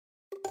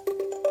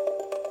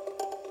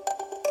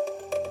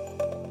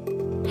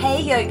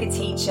Hey yoga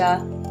teacher,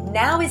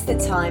 now is the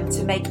time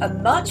to make a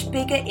much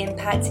bigger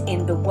impact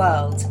in the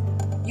world.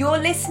 You're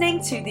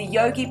listening to The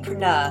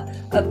Yogipreneur,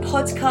 a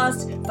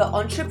podcast for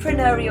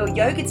entrepreneurial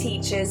yoga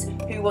teachers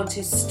who want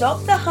to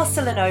stop the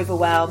hustle and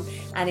overwhelm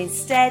and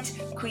instead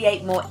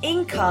create more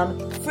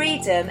income,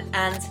 freedom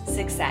and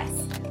success.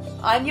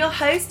 I'm your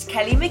host,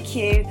 Kelly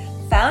McHugh,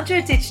 founder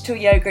of Digital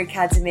Yoga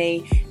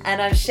Academy,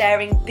 and I'm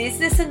sharing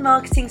business and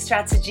marketing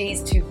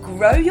strategies to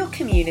grow your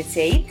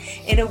community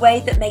in a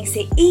way that makes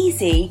it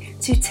easy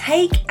to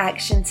take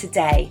action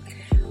today.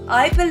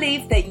 I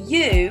believe that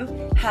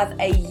you have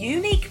a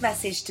unique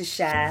message to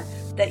share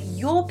that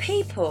your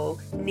people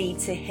need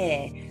to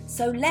hear.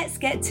 So let's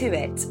get to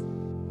it.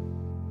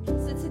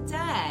 So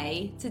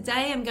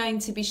today I'm going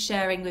to be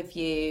sharing with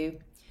you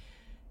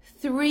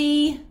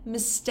 3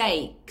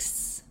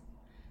 mistakes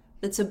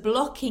that are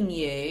blocking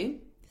you,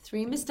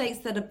 3 mistakes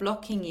that are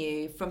blocking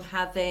you from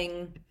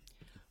having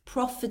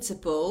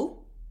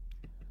profitable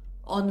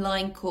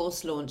online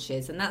course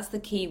launches. And that's the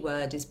key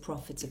word, is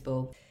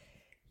profitable.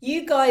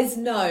 You guys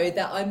know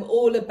that I'm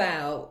all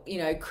about,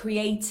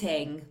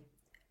 creating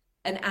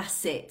an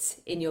asset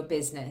in your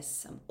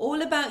business. I'm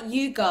all about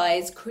you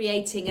guys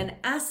creating an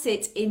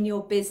asset in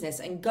your business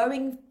and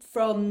going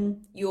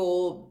from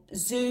your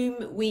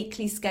Zoom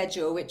weekly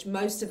schedule, which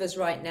most of us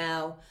right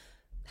now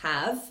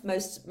have,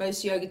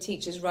 most yoga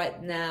teachers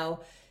right now,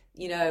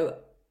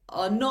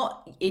 are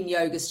not in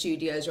yoga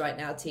studios right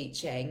now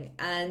teaching.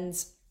 And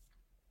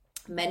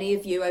many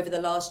of you over the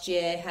last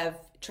year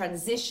have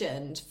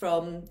transitioned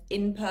from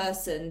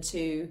in-person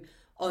to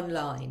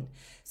online.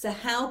 So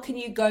how can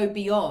you go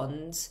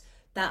beyond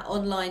that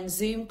online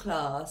Zoom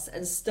class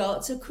and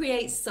start to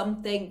create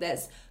something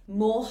that's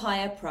more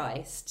higher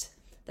priced,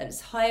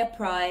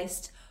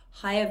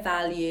 higher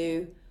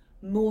value,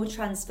 more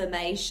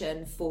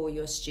transformation for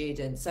your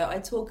students? So I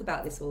talk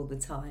about this all the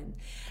time,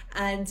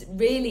 and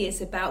really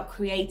it's about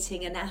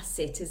creating an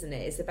asset, isn't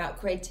it? It's about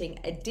creating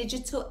a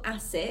digital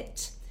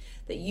asset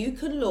that you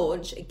can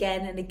launch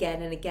again and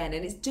again and again,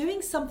 and it's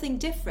doing something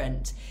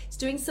different. It's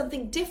doing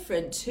something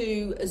different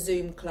to a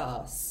Zoom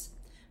class,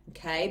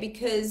 okay?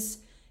 Because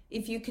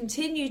if you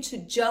continue to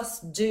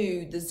just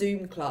do the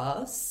Zoom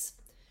class,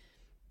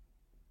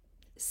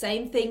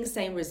 same thing,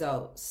 same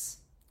results,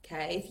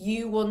 okay? If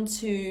you want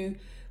to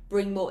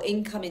bring more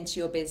income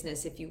into your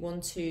business, if you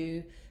want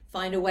to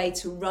find a way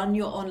to run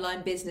your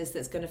online business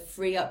that's going to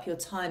free up your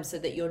time so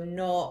that you're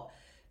not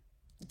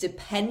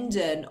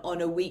dependent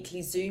on a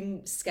weekly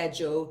Zoom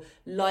schedule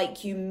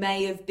like you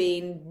may have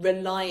been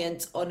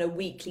reliant on a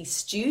weekly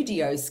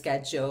studio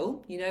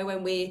schedule,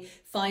 when we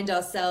find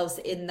ourselves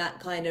in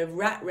that kind of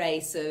rat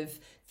race of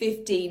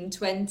 15,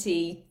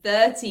 20,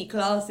 30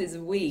 classes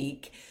a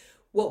week.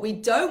 What we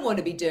don't want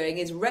to be doing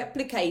is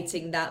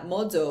replicating that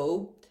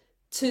model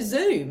to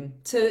Zoom,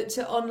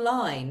 to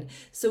online.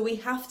 So we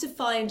have to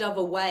find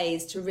other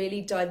ways to really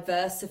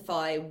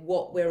diversify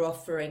what we're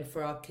offering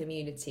for our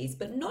communities.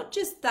 But not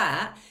just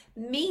that,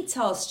 meet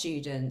our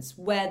students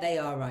where they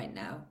are right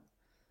now.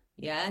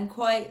 Yeah, and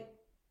quite,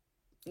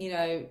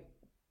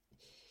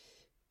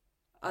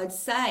 I'd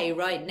say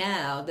right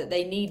now that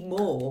they need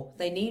more.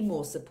 They need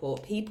more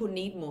support. People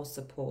need more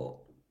support.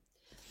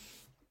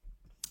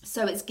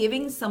 So it's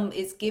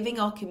giving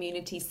our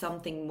community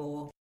something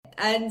more.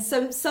 And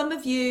so some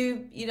of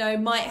you,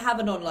 might have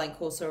an online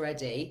course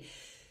already.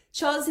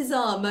 Chances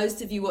are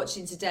most of you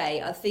watching today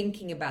are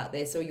thinking about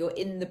this, or you're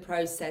in the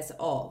process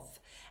of.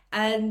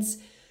 And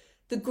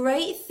the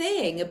great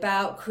thing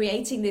about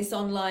creating this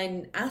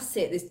online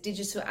asset, this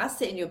digital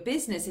asset in your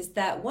business, is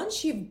that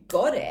once you've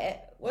got it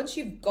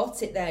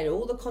there,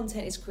 all the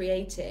content is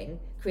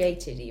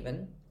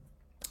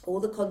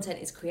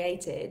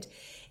created,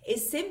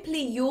 it's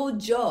simply your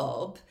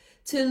job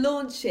to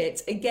launch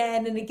it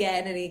again and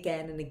again and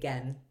again and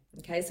again.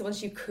 Okay, so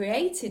once you've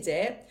created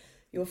it,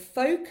 your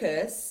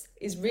focus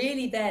is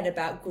really then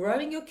about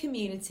growing your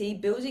community,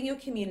 building your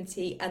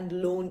community, and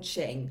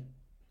launching.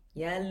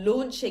 Yeah,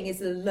 launching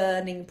is a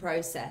learning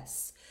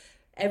process.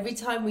 Every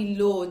time we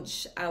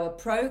launch our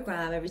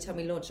program, every time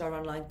we launch our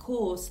online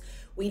course,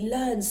 we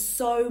learn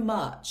so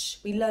much.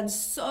 We learn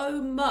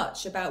so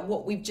much about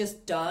what we've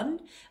just done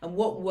and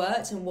what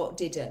worked and what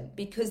didn't.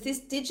 Because this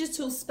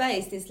digital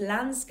space, this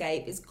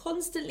landscape is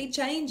constantly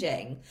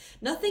changing.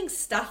 Nothing's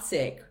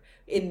static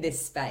in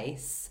this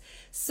space.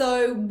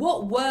 So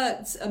what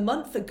worked a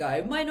month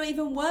ago might not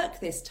even work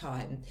this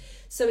time.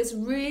 So it's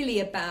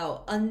really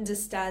about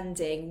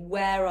understanding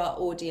where our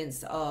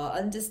audience are,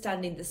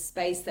 understanding the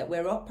space that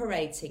we're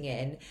operating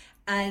in,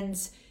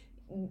 and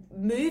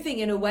moving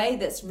in a way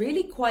that's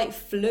really quite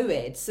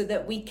fluid so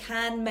that we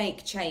can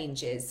make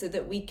changes, so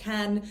that we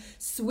can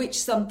switch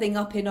something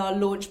up in our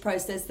launch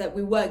process that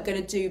we weren't going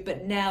to do,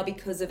 but now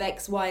because of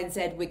X, Y, and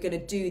Z, we're going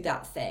to do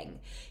that thing.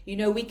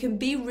 We can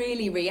be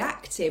really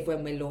reactive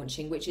when we're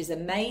launching, which is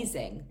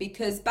amazing,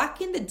 because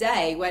back in the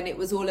day when it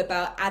was all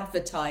about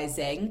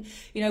advertising,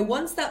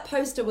 once that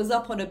poster was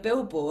up on a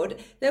billboard,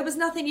 there was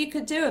nothing you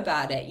could do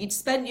about it. You'd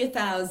spent your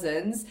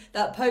thousands,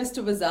 that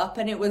poster was up,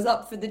 and it was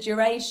up for the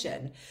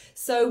duration.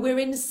 So we're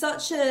in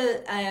such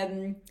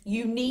a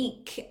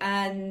unique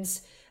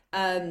and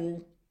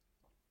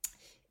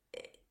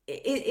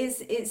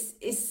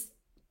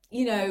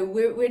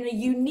we're in a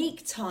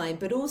unique time,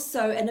 but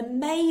also an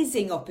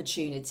amazing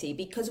opportunity,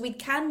 because we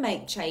can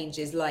make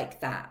changes like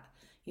that.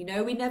 We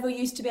never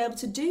used to be able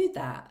to do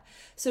that.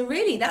 So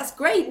really, that's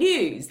great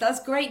news.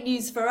 That's great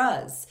news for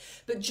us.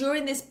 But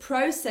during this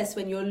process,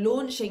 when you're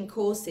launching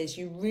courses,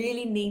 you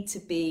really need to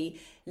be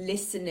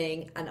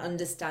listening and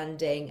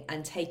understanding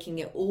and taking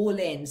it all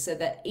in, so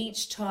that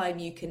each time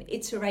you can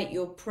iterate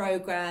your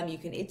program, you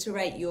can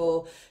iterate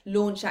your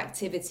launch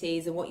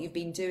activities and what you've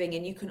been doing,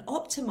 and you can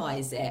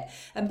optimize it.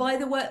 And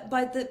what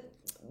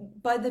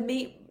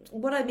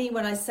I mean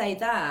when I say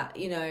that,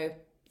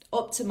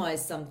 optimize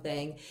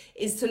something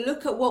is to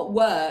look at what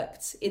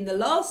worked in the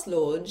last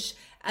launch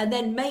and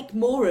then make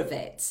more of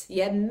it.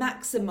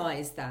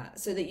 Maximize that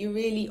so that you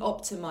really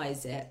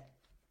optimize it.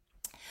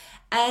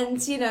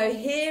 And,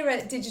 here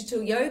at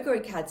Digital Yoga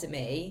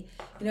Academy,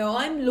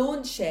 I'm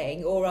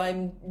launching, or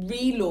I'm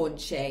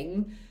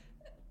relaunching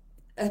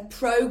a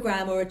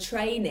program or a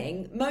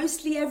training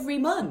mostly every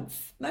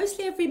month.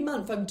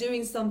 I'm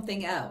doing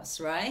something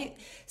else, right?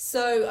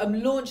 So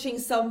I'm launching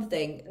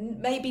something,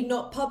 maybe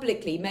not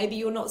publicly, maybe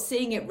you're not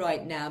seeing it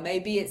right now,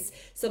 maybe it's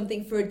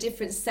something for a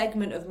different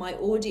segment of my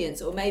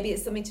audience, or maybe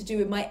it's something to do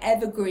with my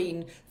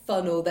evergreen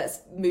funnel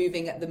that's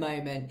moving at the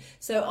moment.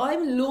 So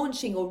I'm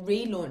launching or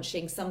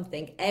relaunching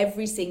something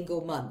every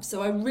single month.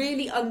 So I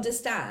really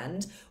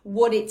understand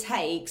what it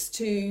takes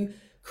to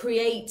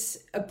create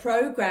a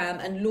program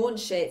and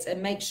launch it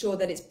and make sure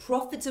that it's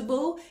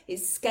profitable,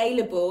 it's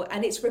scalable,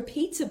 and it's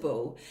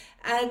repeatable.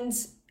 And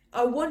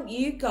I want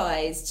you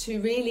guys to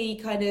really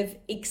kind of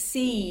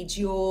exceed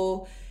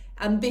your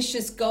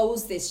ambitious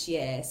goals this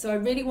year. So I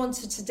really want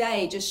to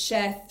today just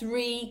share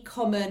 3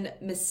 common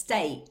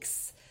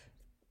mistakes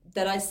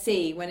that I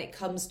see when it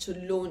comes to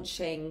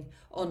launching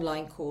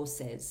online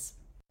courses.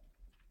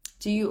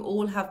 Do you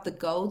all have the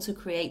goal to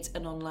create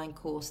an online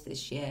course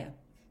this year?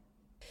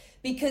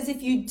 Because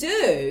if you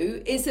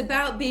do, it's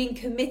about being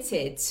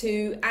committed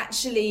to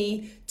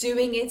actually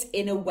doing it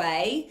in a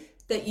way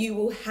that you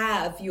will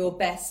have your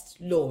best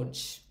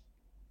launch.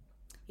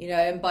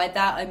 And by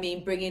that I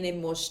mean bringing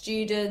in more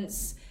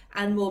students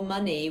and more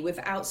money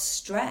without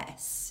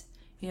stress,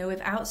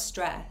 without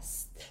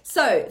stress.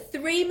 So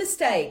 3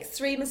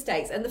 mistakes.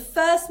 And the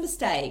first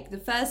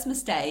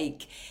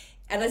mistake,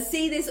 and I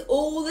see this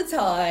all the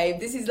time,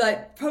 this is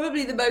like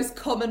probably the most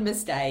common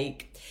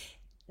mistake.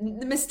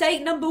 The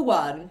mistake number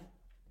 1,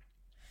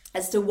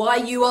 as to why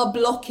you are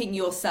blocking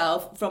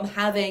yourself from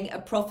having a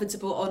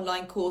profitable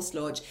online course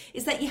launch,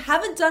 is that you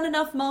haven't done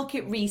enough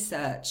market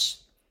research.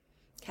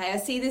 Okay, I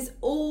see this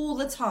all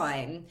the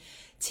time.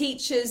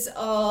 Teachers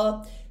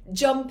are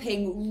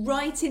jumping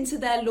right into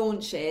their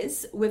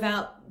launches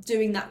without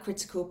doing that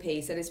critical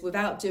piece, and it's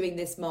without doing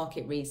this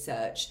market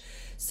research.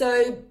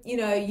 So,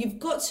 you've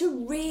got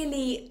to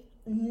really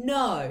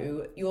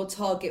know your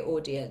target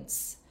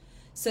audience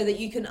so that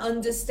you can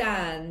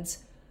understand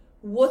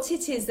what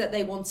it is that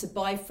they want to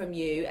buy from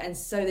you, and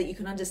so that you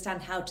can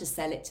understand how to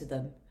sell it to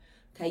them.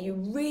 Okay, you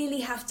really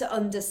have to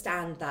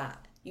understand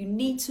that. You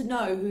need to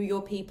know who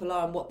your people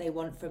are and what they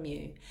want from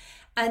you.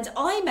 And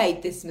I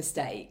made this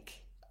mistake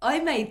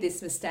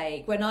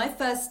when I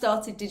first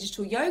started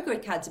Digital Yoga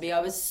Academy. I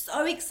was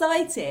so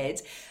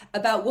excited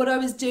about what I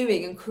was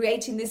doing and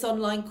creating this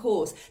online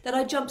course that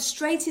I jumped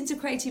straight into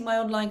creating my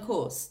online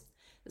course.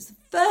 That's the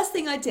first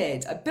thing I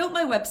did. I built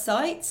my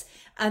website,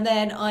 and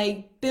then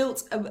I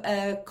built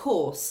a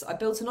course. I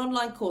built an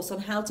online course on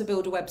how to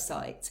build a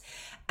website.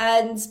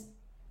 And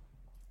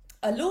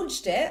I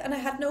launched it, and I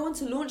had no one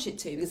to launch it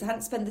to because I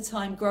hadn't spent the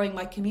time growing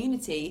my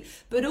community.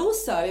 But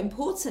also,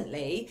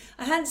 importantly,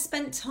 I hadn't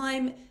spent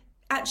time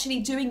actually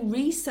doing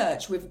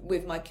research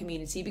with my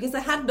community because I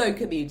had no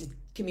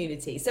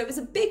community. So it was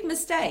a big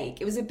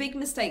mistake. It was a big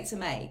mistake to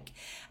make.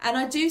 And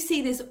I do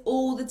see this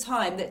all the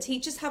time, that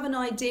teachers have an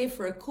idea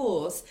for a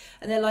course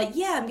and they're like,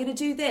 yeah, I'm going to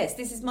do this.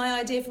 This is my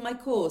idea for my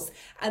course.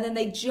 And then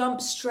they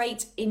jump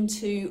straight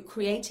into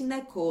creating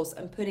their course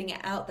and putting it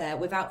out there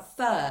without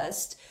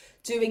first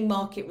doing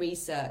market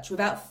research,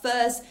 without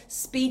first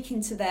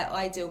speaking to their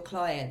ideal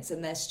clients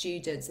and their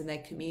students and their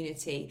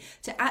community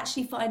to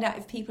actually find out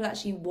if people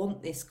actually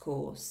want this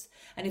course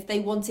and if they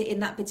want it in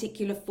that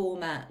particular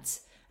format,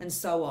 and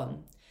so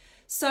on.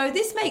 So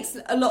this makes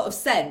a lot of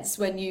sense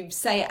when you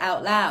say it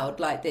out loud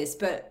like this,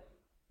 but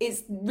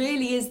it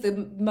really is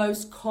the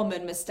most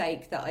common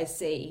mistake that I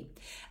see.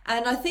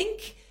 And I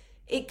think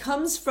it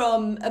comes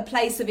from a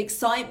place of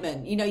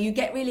excitement. You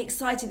get really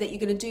excited that you're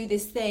going to do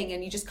this thing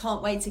and you just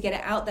can't wait to get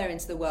it out there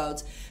into the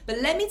world.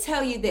 But let me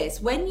tell you this,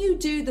 when you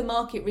do the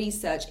market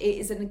research, it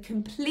is a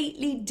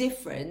completely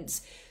different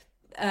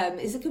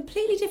is a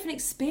completely different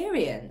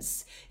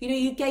experience. You know,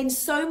 you gain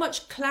so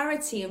much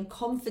clarity and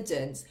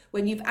confidence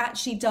when you've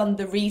actually done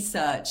the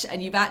research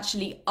and you've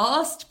actually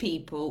asked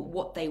people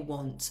what they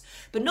want.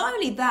 But not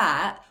only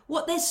that,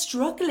 what they're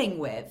struggling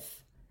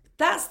with.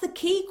 That's the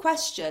key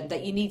question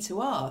that you need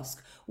to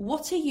ask.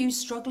 What are you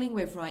struggling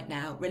with right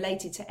now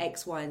related to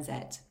X, Y, and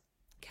Z?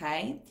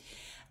 Okay.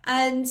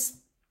 And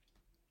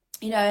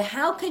you know,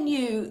 how can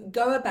you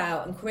go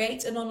about and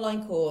create an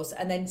online course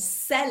and then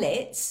sell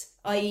it,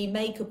 i.e.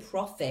 make a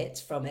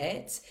profit from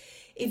it,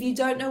 if you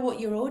don't know what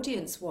your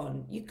audience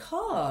want? You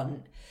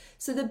can't.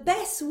 So the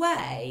best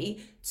way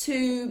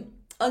to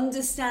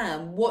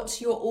understand what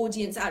your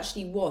audience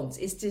actually wants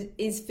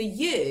is for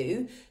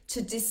you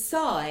to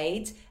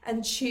decide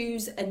and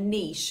choose a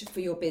niche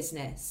for your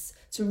business,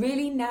 to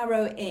really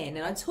narrow in.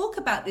 And I talk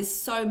about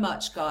this so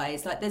much,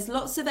 guys. Like, there's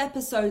lots of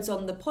episodes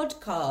on the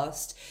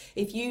podcast.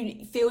 If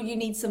you feel you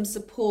need some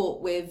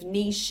support with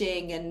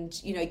niching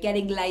and, you know,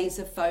 getting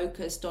laser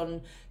focused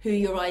on who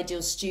your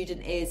ideal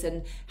student is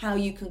and how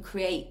you can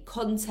create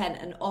content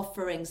and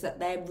offerings that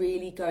they're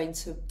really going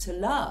to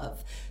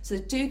love. So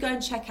do go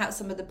and check out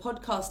some of the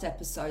podcast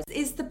episodes.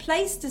 It's the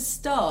place to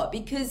start,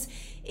 because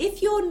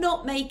if you're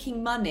not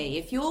making money,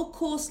 if your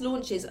course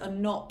launches are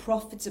not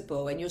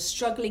profitable and you're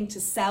struggling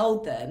to sell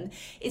them,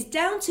 it's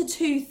down to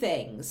two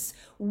things.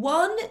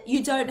 One,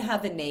 you don't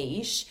have a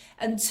niche,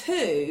 and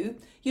two,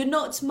 you're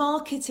not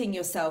marketing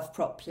yourself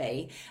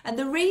properly. And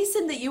the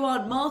reason that you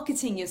aren't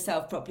marketing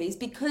yourself properly is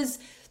because,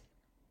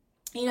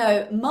 you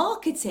know,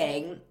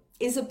 marketing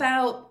is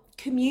about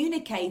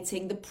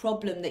communicating the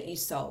problem that you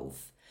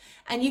solve.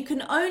 And you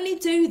can only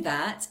do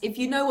that if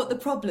you know what the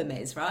problem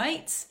is,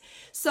 right?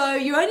 So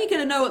you're only going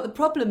to know what the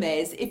problem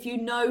is if you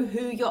know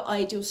who your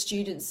ideal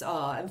students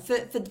are. And for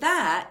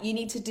that, you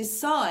need to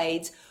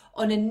decide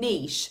on a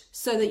niche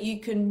so that you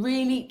can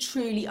really,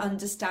 truly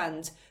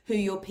understand who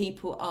your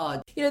people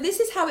are. You know, this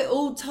is how it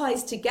all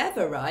ties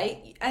together,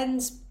 right?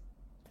 And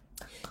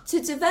to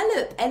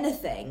develop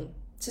anything,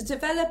 to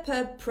develop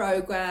a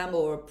program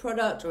or a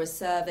product or a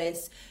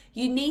service,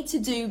 you need to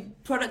do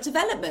product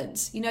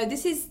development. You know,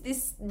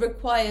 this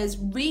requires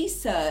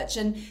research,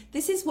 and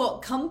this is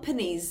what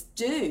companies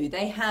do.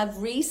 They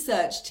have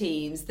research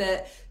teams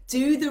that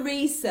do the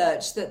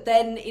research that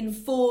then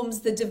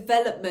informs the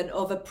development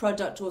of a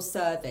product or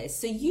service.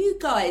 So you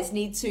guys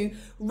need to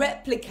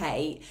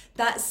replicate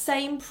that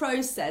same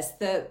process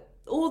that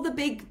all the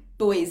big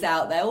boys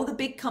out there, all the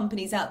big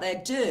companies out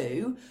there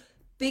do.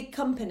 Big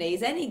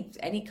companies,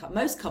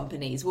 most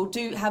companies will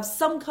have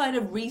some kind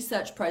of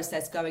research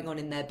process going on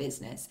in their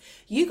business.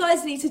 You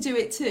guys need to do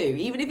it too,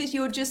 even if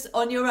you're just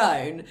on your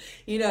own.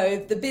 You know,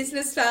 the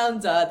business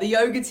founder, the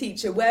yoga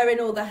teacher, wearing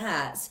all the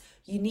hats,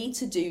 you need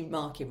to do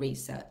market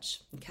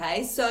research.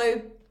 Okay,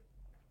 so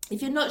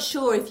if you're not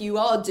sure if you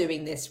are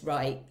doing this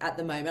right at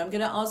the moment, I'm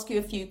going to ask you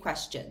a few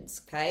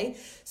questions. Okay,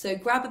 so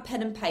grab a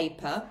pen and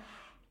paper.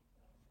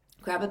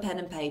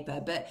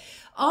 But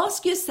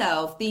ask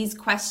yourself these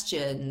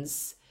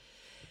questions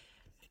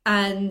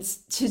and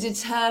to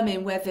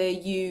determine whether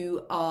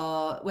you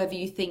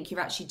think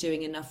you're actually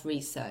doing enough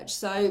research.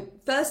 So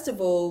first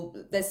of all,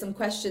 there's some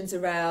questions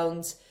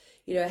around,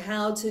 you know,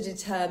 how to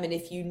determine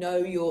if you know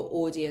your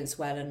audience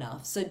well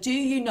enough. So do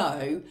you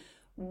know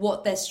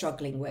what they're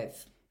struggling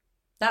with?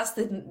 That's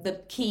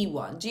the key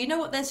one. Do you know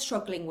what they're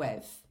struggling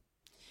with?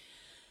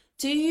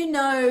 Do you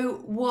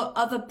know what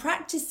other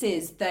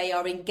practices they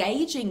are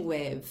engaging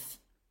with?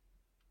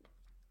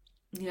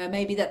 You know,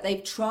 maybe that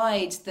they've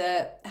tried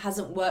that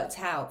hasn't worked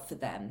out for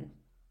them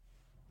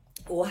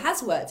or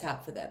has worked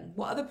out for them.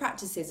 What other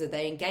practices are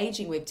they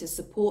engaging with to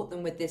support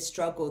them with this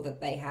struggle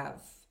that they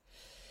have?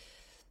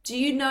 Do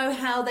you know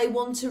how they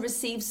want to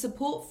receive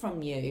support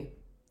from you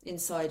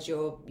inside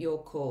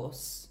your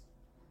course?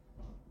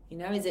 You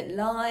know, is it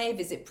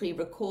live? Is it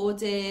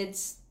pre-recorded?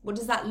 What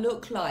does that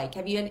look like?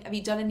 Have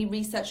you done any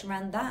research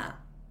around that?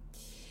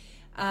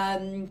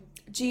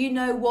 Do you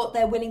know what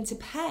they're willing to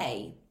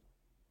pay?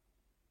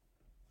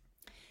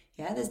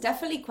 Yeah, there's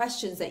definitely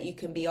questions that you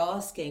can be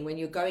asking when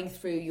you're going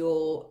through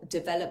your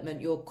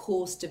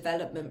course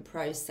development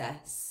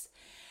process.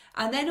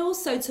 And then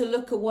also to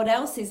look at what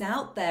else is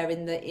out there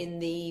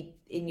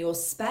in your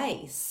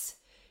space.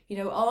 You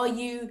know, are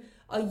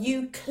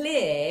you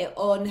clear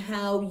on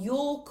how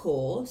your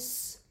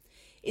course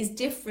is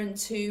different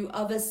to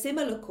other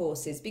similar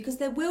courses? Because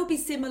there will be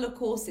similar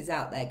courses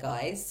out there,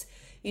 guys.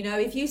 You know,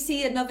 if you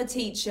see another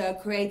teacher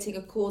creating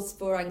a course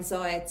for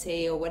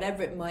anxiety or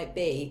whatever it might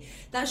be,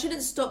 that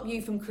shouldn't stop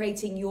you from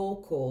creating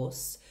your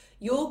course.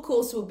 Your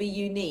course will be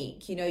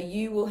unique. You know,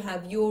 you will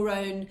have your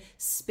own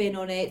spin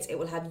on it. It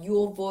will have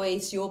your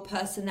voice, your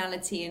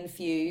personality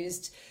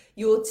infused.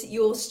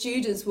 Your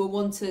students will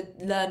want to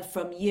learn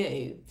from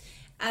you.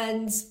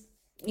 And,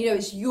 you know,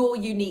 it's your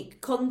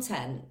unique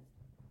content.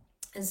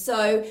 And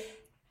so,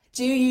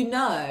 do you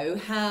know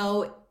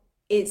how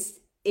it's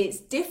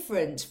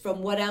different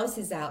from what else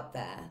is out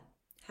there?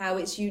 How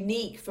it's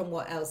unique from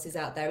what else is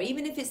out there,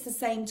 even if it's the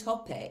same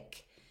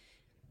topic?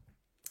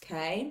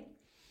 Okay?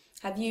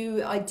 Have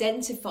you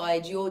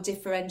identified your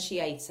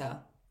differentiator?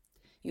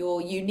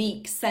 your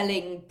unique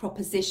selling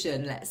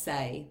proposition, let's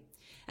say?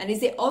 And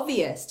is it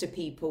obvious to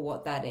people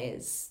what that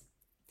is?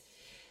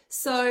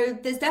 So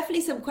there's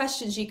definitely some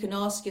questions you can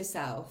ask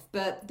yourself,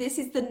 but this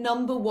is the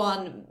number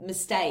one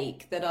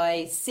mistake that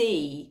I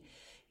see,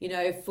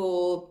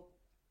 for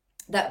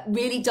that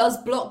really does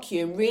block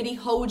you and really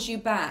holds you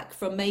back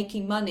from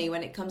making money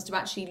when it comes to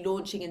actually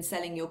launching and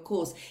selling your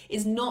course,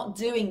 is not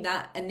doing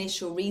that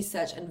initial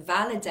research and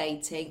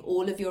validating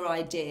all of your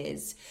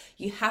ideas.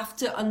 You have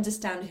to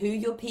understand who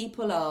your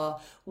people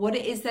are, what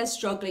it is they're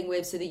struggling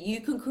with, so that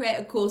you can create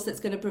a course that's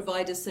going to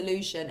provide a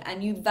solution,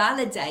 and you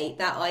validate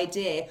that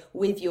idea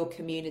with your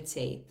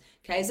community.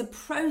 Okay, it's a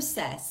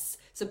process.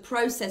 It's a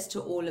process to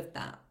all of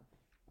that.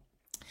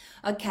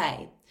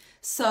 Okay.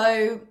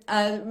 So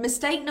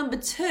mistake number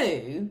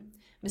two,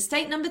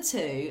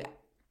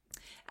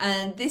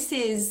 and this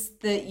is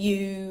that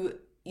you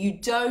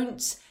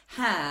don't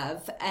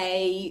have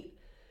a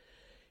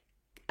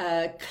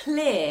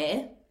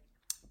clear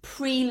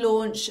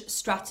pre-launch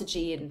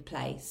strategy in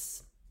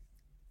place.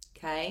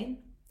 Okay,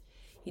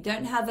 you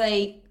don't have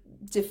a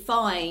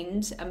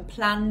defined and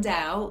planned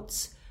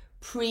out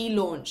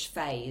pre-launch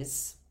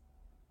phase.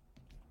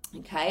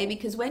 Okay,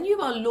 because when you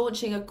are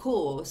launching a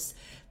course,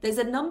 there's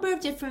a number of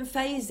different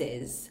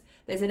phases.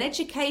 There's an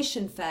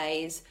education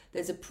phase,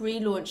 there's a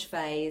pre-launch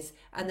phase,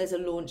 and there's a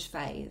launch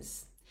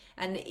phase.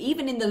 And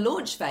even in the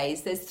launch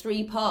phase, there's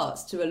 3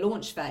 parts to a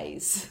launch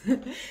phase.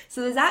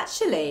 So there's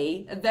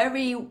actually a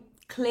very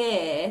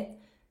clear,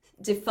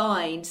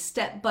 defined,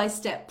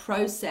 step-by-step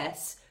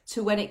process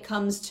to when it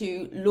comes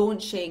to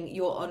launching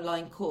your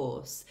online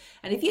course.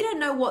 And if you don't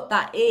know what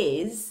that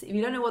is, if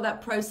you don't know what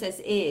that process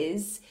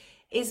is,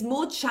 it's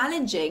more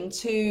challenging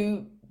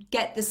to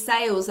get the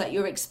sales that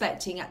you're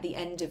expecting at the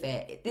end of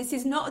it. This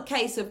is not a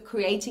case of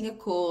creating a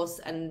course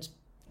and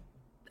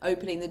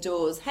opening the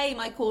doors. Hey,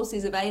 my course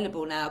is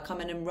available now,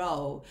 come and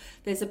enroll.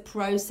 There's a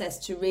process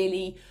to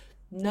really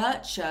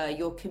nurture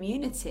your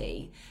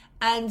community.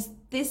 And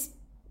this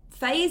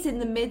phase in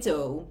the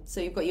middle,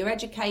 so you've got your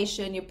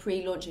education, your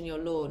pre-launch and your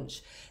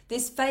launch.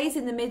 This phase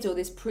in the middle,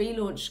 this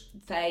pre-launch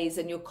phase,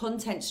 and your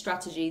content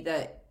strategy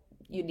that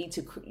you need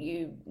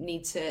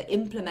to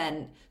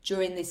implement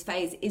during this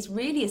phase is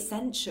really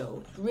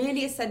essential,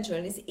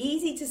 and it's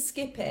easy to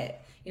skip it.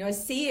 I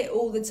see it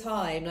all the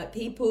time, like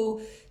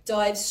people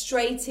dive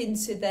straight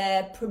into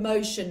their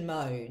promotion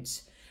mode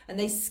and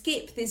they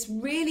skip this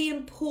really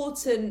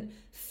important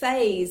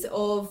phase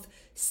of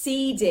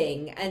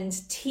seeding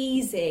and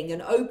teasing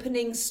and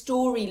opening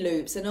story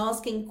loops and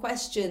asking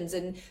questions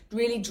and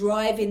really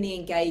driving the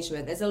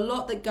engagement. There's a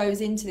lot that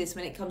goes into this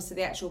when it comes to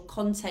the actual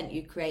content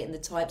you create and the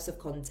types of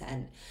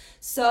content.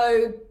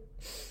 So,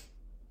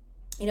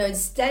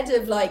 instead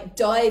of like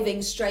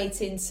diving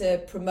straight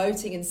into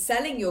promoting and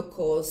selling your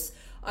course,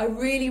 I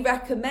really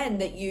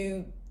recommend that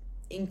you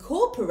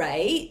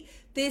incorporate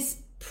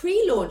this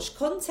pre-launch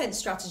content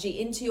strategy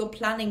into your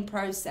planning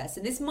process.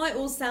 And this might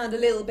all sound a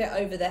little bit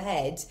over the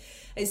head.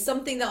 It's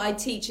something that I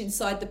teach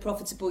inside the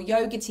Profitable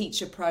Yoga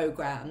Teacher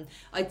program.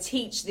 I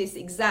teach this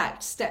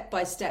exact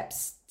step-by-step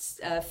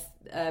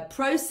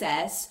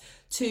process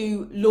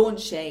to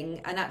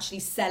launching and actually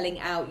selling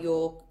out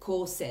your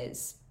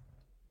courses.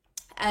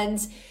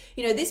 And,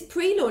 this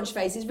pre-launch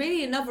phase is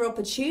really another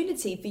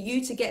opportunity for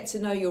you to get to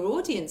know your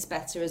audience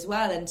better as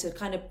well, and to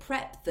kind of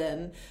prep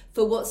them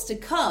for what's to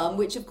come,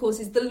 which of course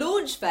is the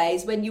launch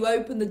phase, when you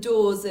open the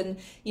doors and,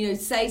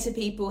 say to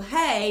people,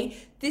 hey,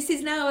 this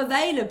is now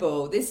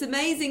available. This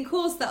amazing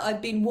course that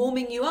I've been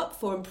warming you up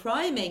for and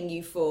priming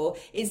you for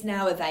is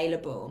now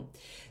available.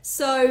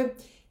 So,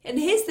 and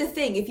here's the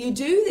thing, if you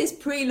do this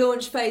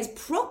pre-launch phase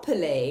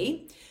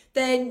properly,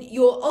 then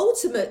your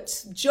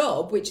ultimate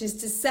job, which is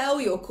to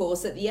sell your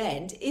course at the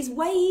end, is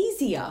way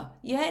easier.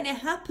 Yeah, and it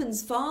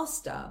happens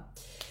faster.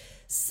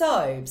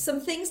 So,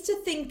 some things to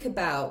think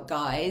about,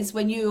 guys,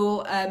 when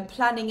you're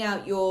planning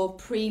out your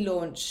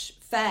pre-launch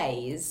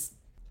phase.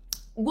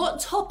 What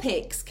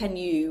topics can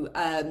you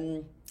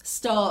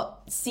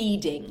start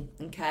seeding?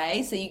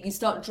 Okay, so you can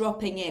start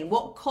dropping in.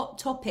 What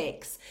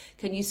topics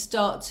can you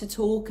start to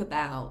talk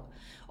about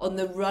on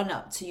the run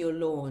up to your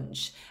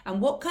launch?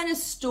 And what kind of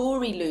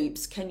story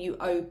loops can you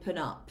open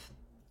up?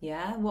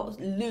 Yeah, what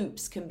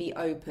loops can be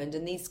opened,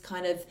 and these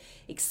kind of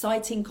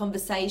exciting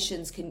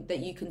conversations that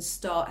you can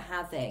start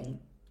having.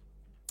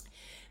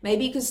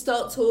 Maybe you can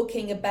start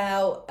talking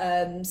about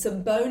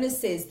some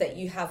bonuses that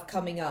you have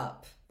coming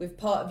up with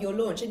part of your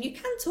launch. And you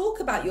can talk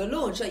about your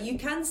launch. Like, you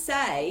can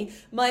say,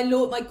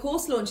 my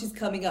course launch is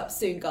coming up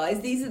soon,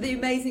 guys. These are the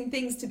amazing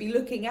things to be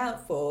looking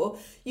out for.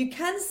 You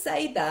can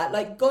say that.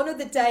 Like, gone are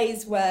the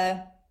days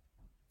where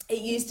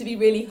it used to be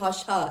really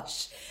hush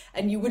hush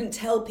and you wouldn't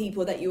tell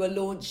people that you were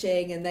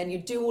launching, and then you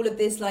do all of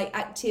this like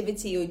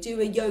activity, or do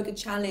a yoga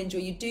challenge, or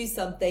you do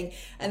something,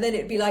 and then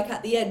it'd be like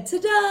at the end,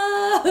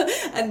 ta-da,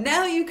 and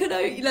now you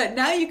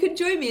can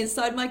join me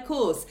inside my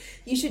course.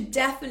 You should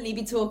definitely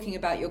be talking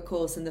about your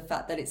course and the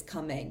fact that it's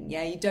coming.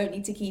 Yeah, you don't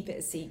need to keep it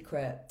a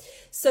secret.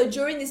 So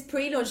during this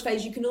pre-launch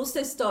phase, you can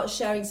also start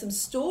sharing some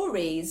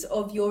stories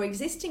of your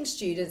existing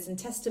students and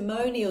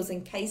testimonials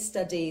and case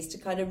studies to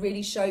kind of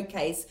really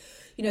showcase,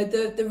 you know,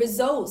 the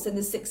results and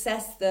the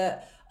success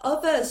that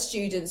other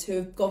students who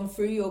have gone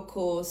through your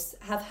course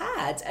have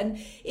had. And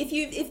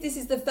if this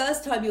is the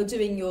first time you're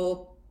doing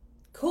your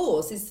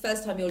course, it's the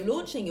first time you're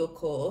launching your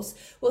course,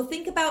 well,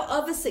 think about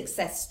other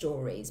success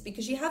stories,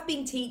 because you have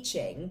been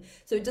teaching,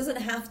 so it doesn't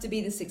have to be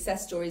the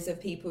success stories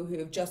of people who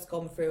have just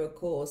gone through a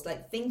course.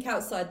 Like, think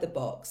outside the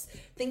box,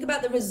 think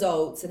about the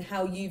results and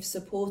how you've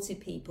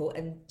supported people,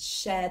 and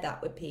share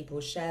that with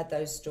people, share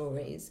those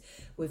stories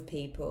with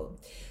people.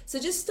 So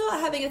just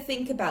start having a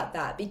think about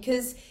that,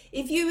 because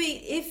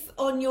if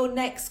on your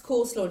next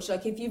course launch,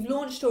 like if you've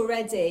launched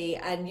already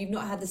and you've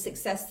not had the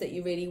success that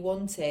you really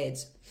wanted,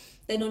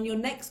 then on your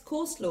next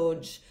course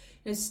launch,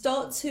 you know,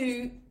 start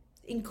to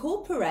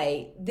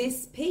incorporate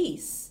this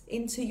piece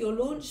into your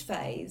launch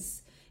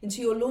phase,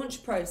 into your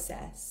launch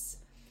process.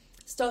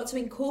 Start to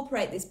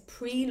incorporate this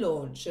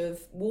pre-launch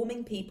of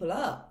warming people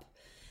up,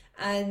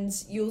 and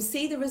you'll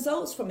see the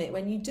results from it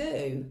when you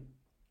do.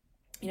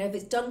 You know, if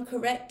it's done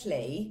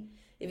correctly,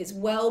 if it's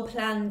well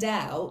planned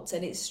out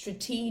and it's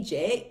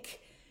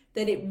strategic,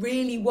 then it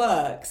really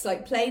works.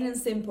 Like, plain and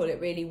simple, it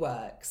really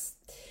works.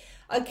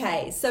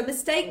 Okay, so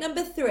mistake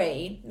number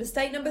three is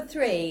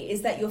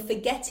that you're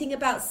forgetting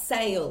about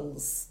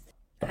sales.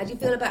 How do you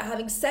feel about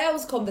having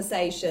sales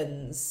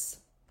conversations?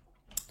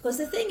 Because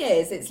the thing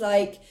is, it's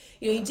like,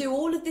 you know, you do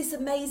all of this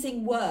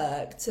amazing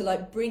work to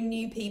like bring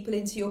new people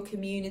into your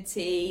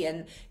community,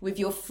 and with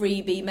your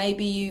freebie,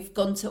 maybe you've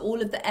gone to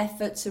all of the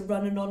effort to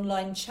run an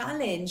online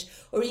challenge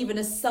or even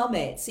a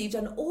summit. So you've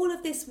done all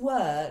of this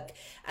work,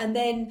 and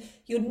then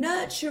you're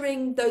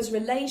nurturing those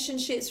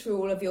relationships through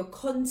all of your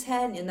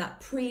content and that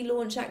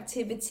pre-launch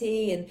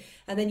activity,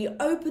 and then you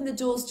open the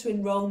doors to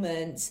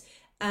enrollment,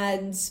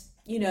 and,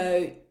 you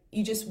know,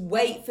 you just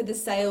wait for the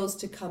sales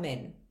to come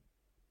in.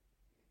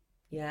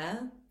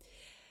 Yeah,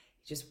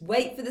 just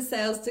wait for the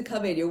sales to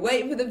come in. You're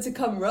waiting for them to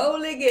come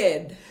rolling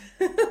in.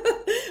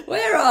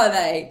 Where are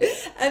they?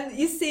 And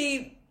you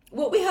see,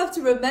 what we have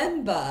to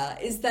remember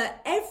is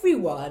that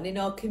everyone in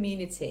our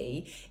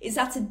community is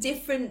at a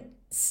different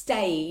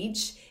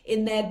stage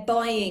in their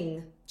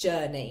buying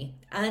journey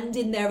and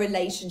in their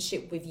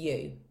relationship with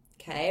you.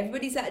 Okay,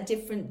 everybody's at a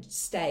different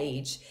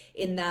stage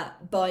in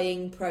that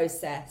buying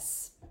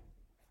process.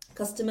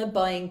 Customer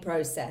buying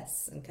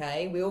process,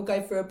 okay? We all go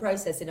through a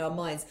process in our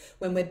minds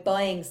when we're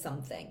buying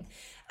something.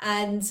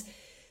 And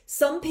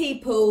some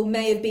people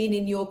may have been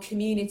in your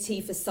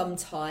community for some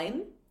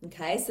time,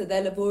 okay? So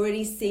they'll have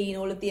already seen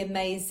all of the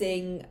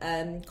amazing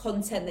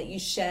content that you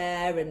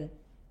share, and,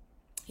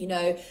 you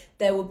know,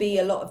 there will be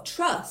a lot of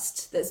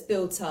trust that's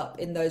built up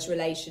in those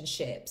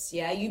relationships.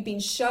 Yeah, you've been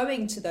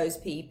showing to those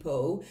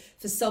people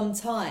for some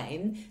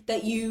time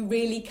that you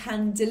really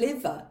can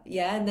deliver,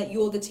 yeah, and that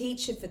you're the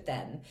teacher for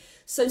them.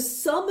 So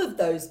some of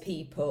those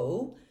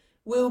people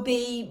will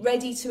be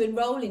ready to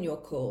enroll in your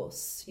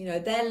course. You know,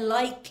 they're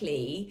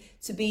likely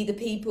to be the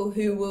people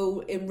who will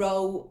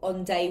enroll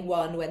on day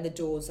one when the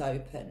doors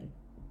open.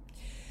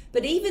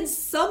 But even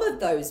some of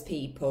those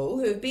people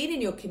who have been in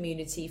your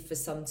community for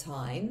some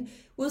time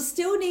will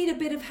still need a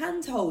bit of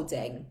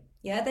hand-holding.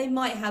 Yeah, they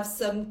might have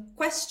some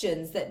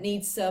questions that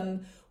need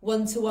some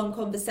one-to-one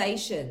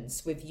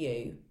conversations with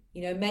you.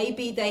 You know,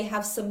 maybe they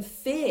have some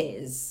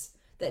fears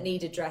that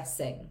need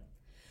addressing.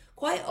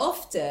 Quite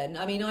often,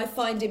 I mean, I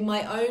find in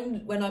my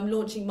own, when I'm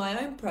launching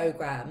my own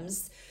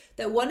programs,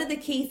 that one of the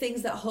key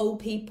things that hold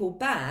people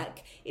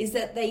back is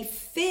that they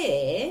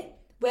fear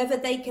whether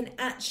they can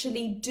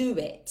actually do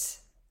it.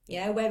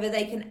 Yeah, whether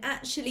they can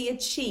actually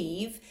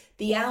achieve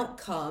the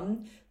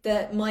outcome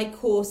that my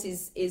course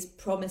is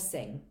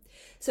promising.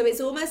 So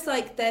it's almost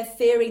like they're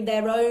fearing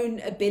their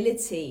own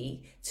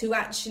ability to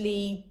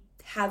actually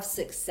have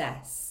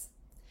success.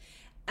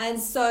 And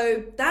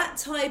so that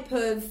type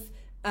of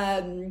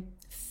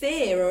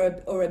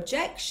fear or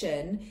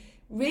objection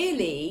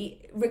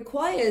really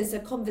requires a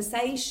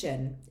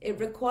conversation. It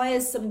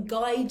requires some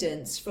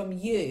guidance from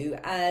you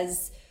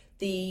as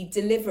the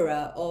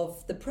deliverer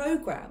of the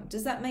program.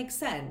 Does that make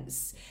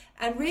sense?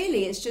 And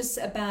really, it's just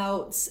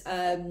about,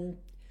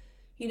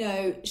 you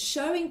know,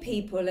 showing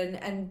people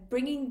and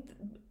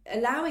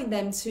allowing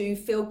them to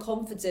feel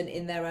confident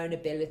in their own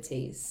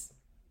abilities.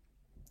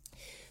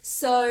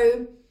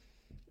 So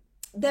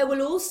there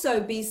will also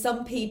be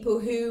some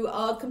people who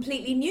are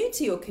completely new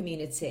to your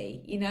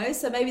community, you know,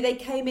 so maybe they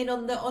came in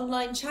on the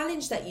online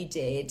challenge that you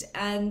did,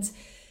 and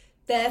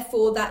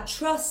therefore that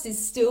trust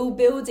is still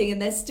building, and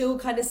they're still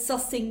kind of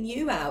sussing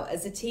you out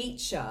as a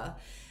teacher.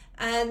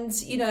 And,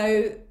 you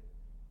know,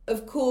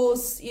 of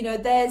course, you know,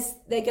 they're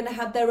going to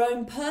have their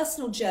own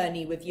personal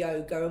journey with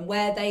yoga and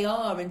where they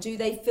are, and do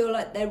they feel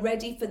like they're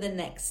ready for the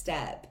next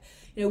step?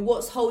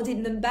 what's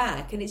holding them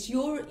back. And it's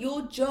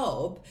your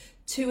job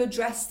to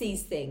address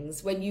these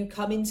things when you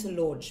come into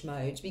launch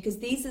mode, because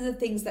these are the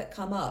things that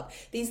come up.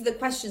 These are the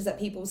questions that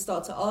people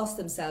start to ask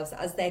themselves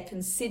as they're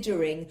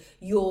considering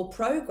your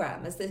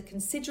program, as they're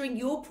considering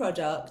your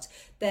product.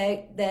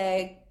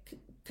 They're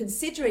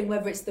considering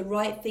whether it's the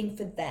right thing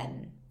for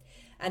them,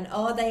 and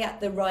are they at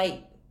the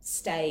right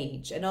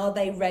stage, and are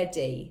they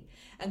ready?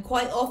 And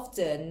quite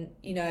often,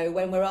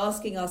 when we're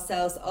asking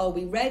ourselves, are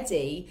we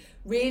ready?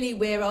 Really,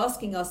 we're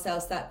asking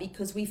ourselves that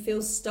because we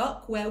feel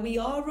stuck where we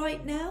are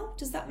right now.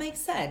 Does that make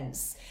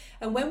sense?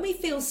 And when we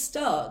feel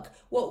stuck,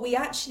 what we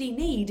actually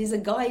need is a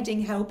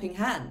guiding, helping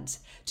hand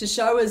to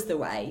show us the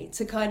way,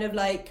 to kind of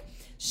like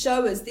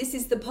show us this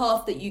is the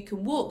path that you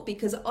can walk,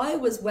 because I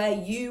was where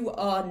you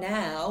are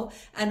now,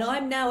 and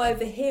I'm now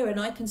over here, and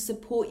I can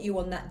support you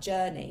on that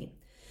journey.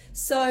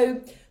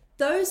 So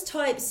those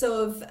types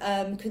of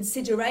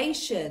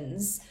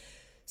considerations,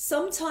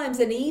 sometimes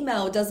an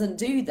email doesn't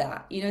do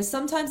that.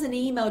 Sometimes an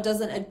email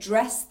doesn't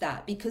address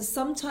that, because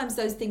sometimes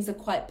those things are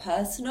quite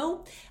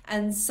personal,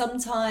 and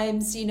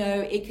sometimes,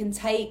 it can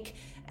take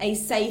a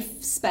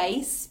safe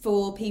space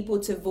for people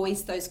to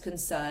voice those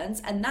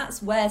concerns. And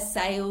that's where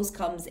sales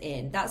comes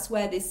in. That's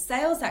where this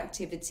sales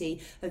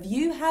activity of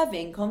you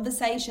having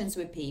conversations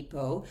with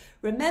people.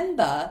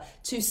 Remember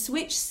to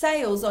switch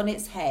sales on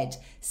its head.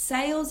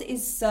 Sales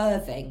is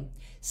serving.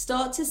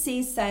 Start to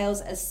see sales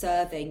as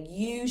serving,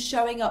 you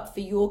showing up for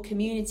your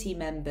community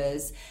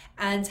members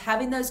and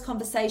having those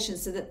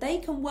conversations so that they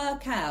can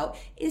work out,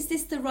 is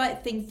this the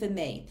right thing for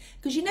me?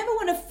 Because you never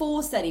want to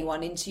force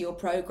anyone into your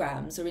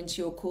programs or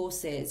into your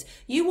courses.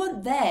 You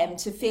want them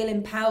to feel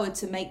empowered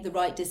to make the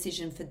right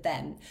decision for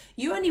them.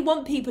 You only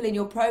want people in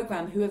your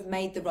program who have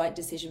made the right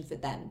decision for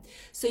them.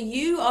 So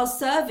you are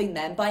serving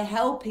them by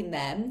helping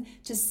them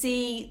to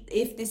see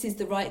if this is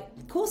the right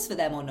course for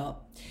them or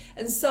not.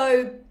 And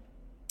so,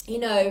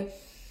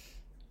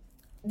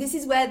 this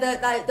is where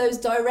those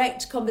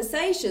direct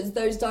conversations,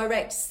 those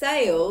direct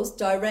sales,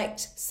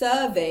 direct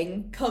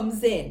serving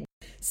comes in.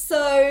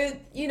 So,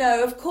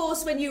 of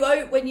course, when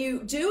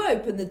you do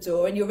open the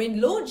door and you're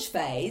in launch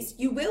phase,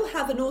 you will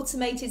have an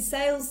automated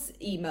sales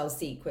email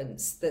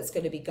sequence that's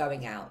going to be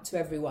going out to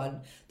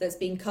everyone that's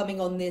been coming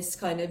on this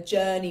kind of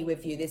journey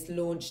with you, this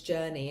launch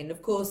journey. And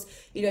of course,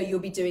 you'll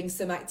be doing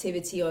some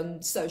activity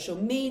on social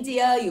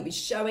media, you'll be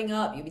showing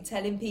up, you'll be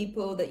telling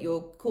people that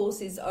your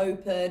course is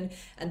open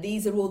and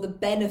these are all the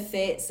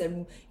benefits,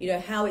 and,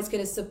 how it's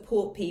going to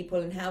support people,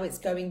 and how it's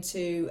going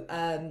to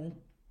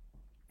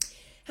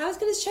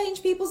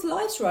change people's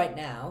lives right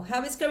now,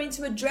 how it's going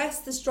to address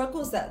the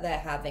struggles that they're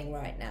having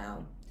right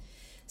now.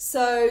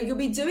 So you'll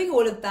be doing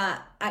all of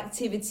that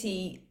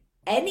activity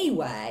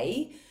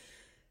anyway,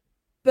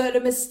 but a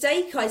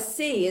mistake I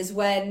see is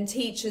when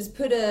teachers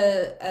put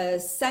a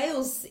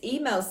sales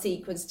email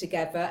sequence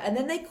together and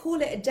then they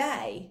call it a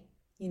day,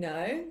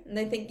 and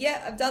they think,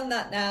 yeah, I've done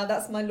that now,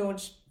 that's my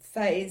launch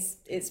phase,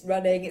 it's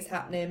running, it's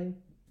happening.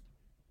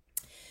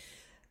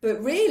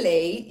 But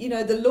really,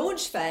 the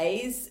launch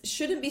phase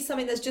shouldn't be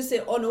something that's just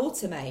on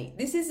automate.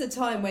 This is a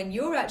time when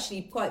you're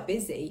actually quite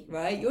busy,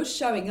 right? You're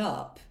showing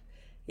up.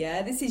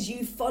 Yeah, this is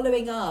you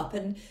following up.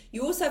 And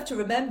you also have to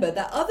remember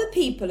that other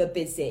people are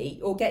busy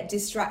or get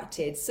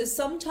distracted. So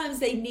sometimes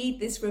they need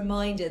this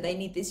reminder. They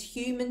need this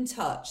human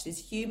touch,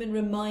 this human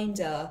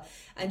reminder,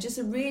 and just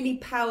a really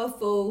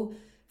powerful,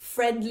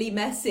 friendly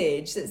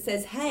message that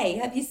says, hey,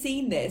 have you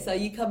seen this? Are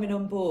you coming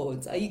on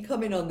board? Are you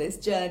coming on this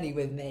journey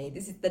with me?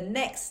 This is the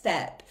next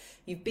step.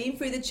 You've been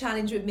through the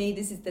challenge with me.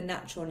 This is the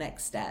natural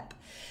next step.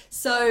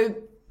 So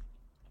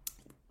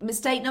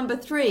mistake number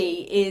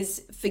 3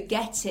 is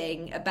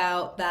forgetting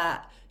about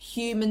that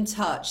human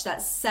touch,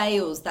 that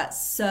sales, that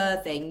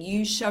serving,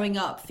 you showing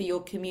up for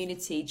your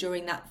community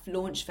during that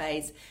launch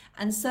phase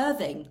and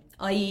serving,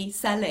 i.e.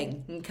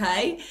 selling,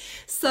 okay?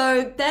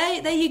 So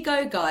there you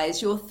go,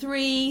 guys, your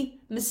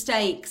 3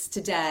 mistakes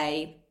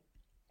today.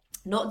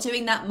 Not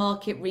doing that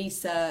market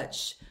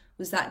research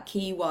was that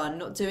key one,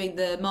 not doing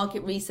the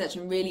market research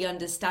and really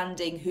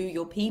understanding who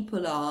your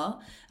people are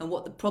and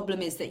what the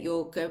problem is that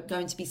you're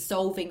going to be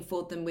solving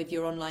for them with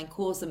your online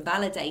course, and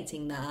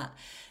validating that.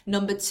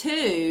 Number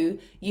 2,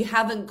 you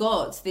haven't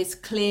got this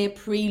clear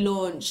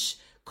pre-launch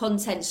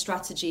content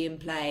strategy in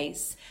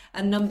place.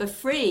 And number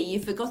 3,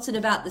 you've forgotten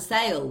about the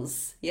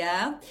sales.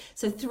 Yeah.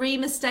 So 3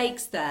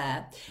 mistakes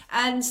there.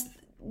 And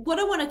what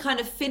I want to kind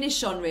of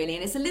finish on really,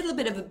 and it's a little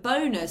bit of a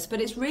bonus, but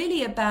it's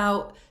really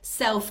about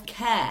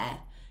self-care,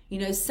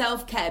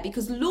 self-care,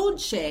 because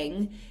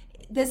launching,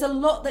 there's a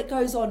lot that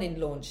goes on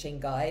in launching,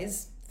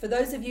 guys. For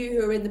those of you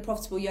who are in the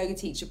Profitable Yoga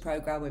Teacher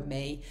program with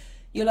me,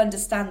 you'll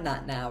understand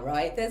that now,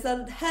 right? There's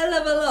a hell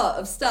of a lot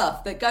of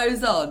stuff that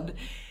goes on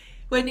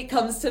when it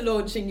comes to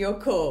launching your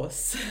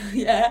course.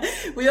 Yeah,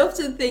 we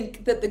often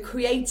think that the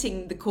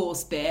creating the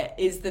course bit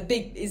is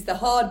the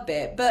hard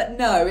bit, but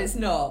no, it's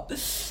not.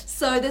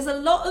 So there's a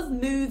lot of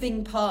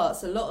moving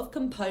parts, a lot of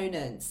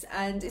components,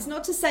 and it's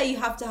not to say you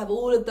have to have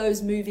all of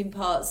those moving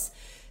parts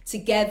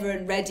together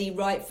and ready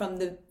right from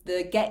the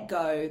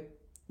get-go.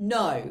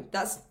 No,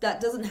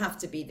 that doesn't have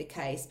to be the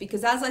case,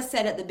 because as I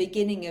said at the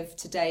beginning of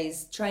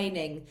today's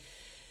training,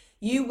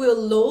 you will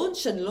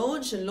launch and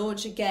launch and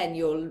launch again.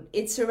 You'll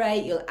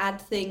iterate, you'll add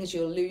things,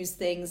 you'll lose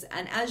things.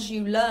 And as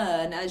you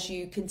learn, as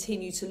you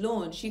continue to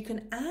launch, you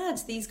can add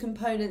these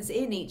components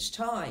in each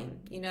time.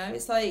 You know,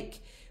 it's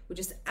like we're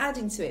just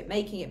adding to it,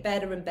 making it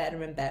better and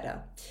better and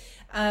better.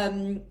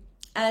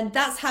 And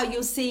that's how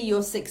you'll see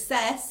your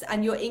success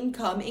and your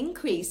income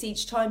increase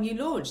each time you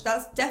launch.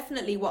 That's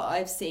definitely what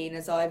I've seen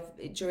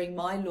during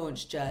my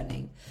launch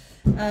journey.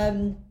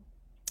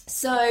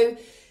 So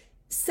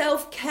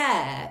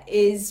self-care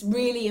is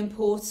really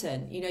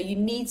important. You know, you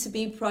need to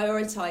be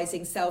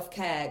prioritizing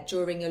self-care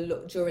during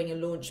a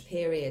launch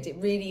period. It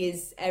really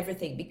is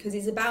everything, because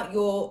it's about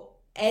your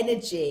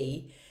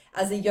energy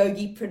as a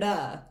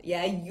yogipreneur.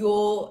 Yeah,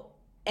 your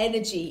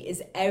energy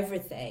is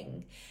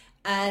everything.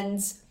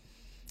 And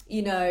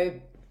you know,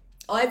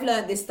 I've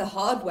learned this the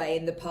hard way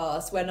in the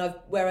past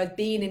where I've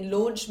been in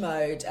launch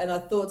mode and I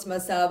thought to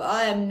myself,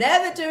 I am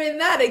never doing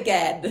that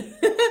again.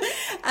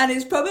 And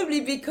it's probably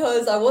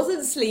because I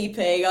wasn't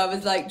sleeping. I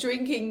was like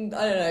drinking,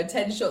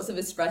 10 shots of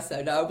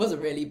espresso. No, I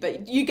wasn't really,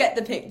 but you get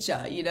the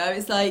picture, you know.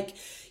 It's like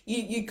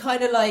you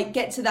kind of like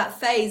get to that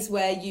phase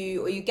where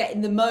you get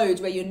in the mode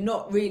where you're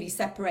not really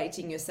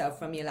separating yourself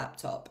from your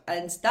laptop,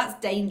 and that's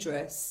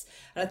dangerous.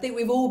 And I think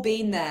we've all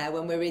been there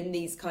when we're in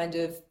these kind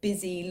of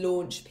busy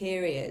launch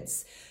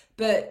periods,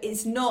 but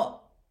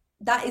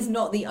that is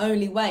not the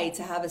only way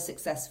to have a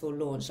successful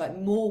launch. Like,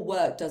 more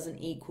work doesn't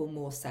equal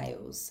more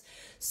sales.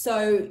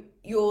 So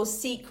your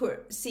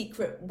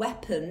secret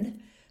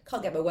weapon,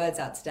 can't get my words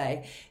out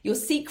today. Your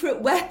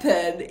secret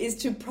weapon is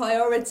to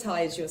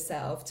prioritize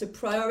yourself, to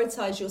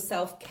prioritize your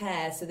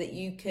self-care, so that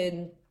you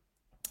can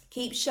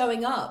keep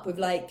showing up with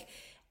like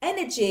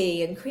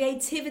energy and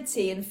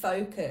creativity and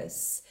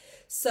focus.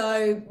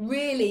 So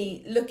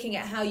really looking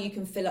at how you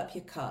can fill up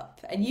your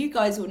cup, and you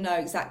guys will know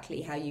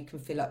exactly how you can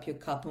fill up your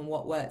cup and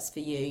what works for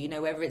you, you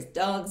know, whether it's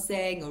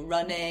dancing or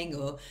running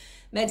or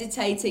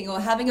meditating or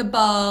having a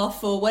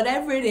bath or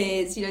whatever it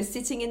is, you know,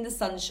 sitting in the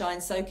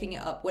sunshine, soaking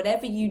it up,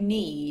 whatever you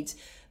need,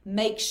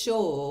 make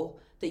sure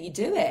that you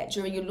do it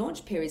during your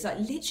launch periods. Like,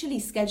 literally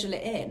schedule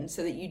it in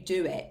so that you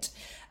do it.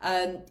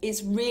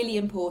 It's really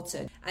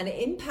important, and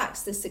it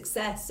impacts the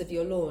success of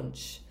your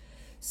launch.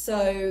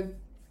 So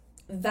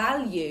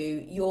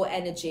value your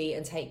energy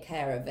and take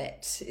care of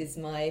it is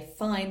my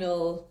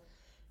final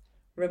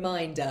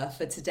reminder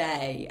for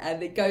today.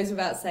 And it goes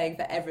without saying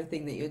for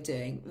everything that you're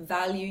doing.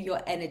 Value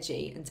your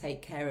energy and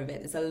take care of it.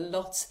 There's a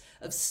lot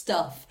of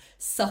stuff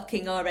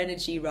sucking our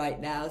energy right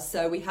now,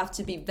 so we have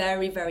to be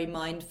very, very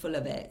mindful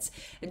of it,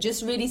 and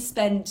just really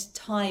spend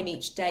time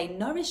each day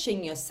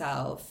nourishing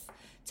yourself.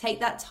 Take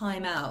that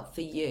time out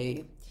for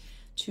you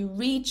to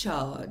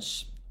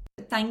recharge.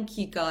 Thank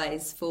you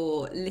guys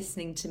for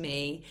listening to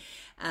me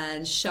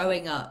and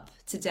showing up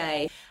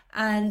today.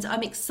 And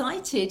I'm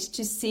excited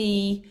to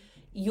see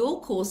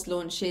your course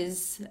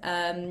launches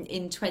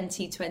in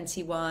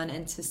 2021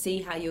 and to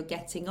see how you're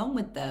getting on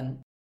with them.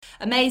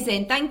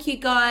 Amazing. Thank you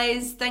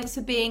guys. Thanks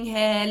for being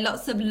here.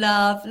 Lots of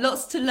love,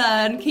 lots to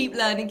learn. Keep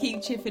learning,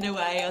 keep chipping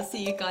away. I'll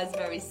see you guys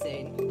very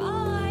soon.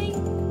 Bye.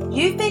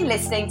 You've been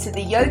listening to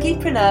the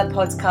Yogipreneur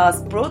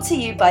podcast, brought to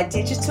you by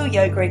Digital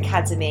Yoga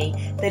Academy,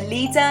 the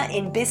leader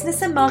in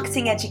business and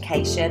marketing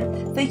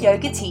education for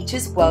yoga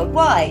teachers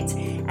worldwide.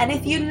 And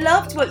if you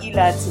loved what you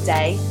learned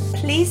today,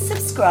 please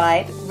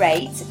subscribe,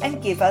 rate, and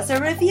give us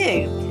a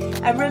review.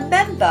 And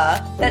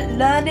remember that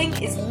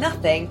learning is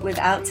nothing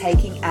without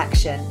taking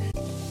action.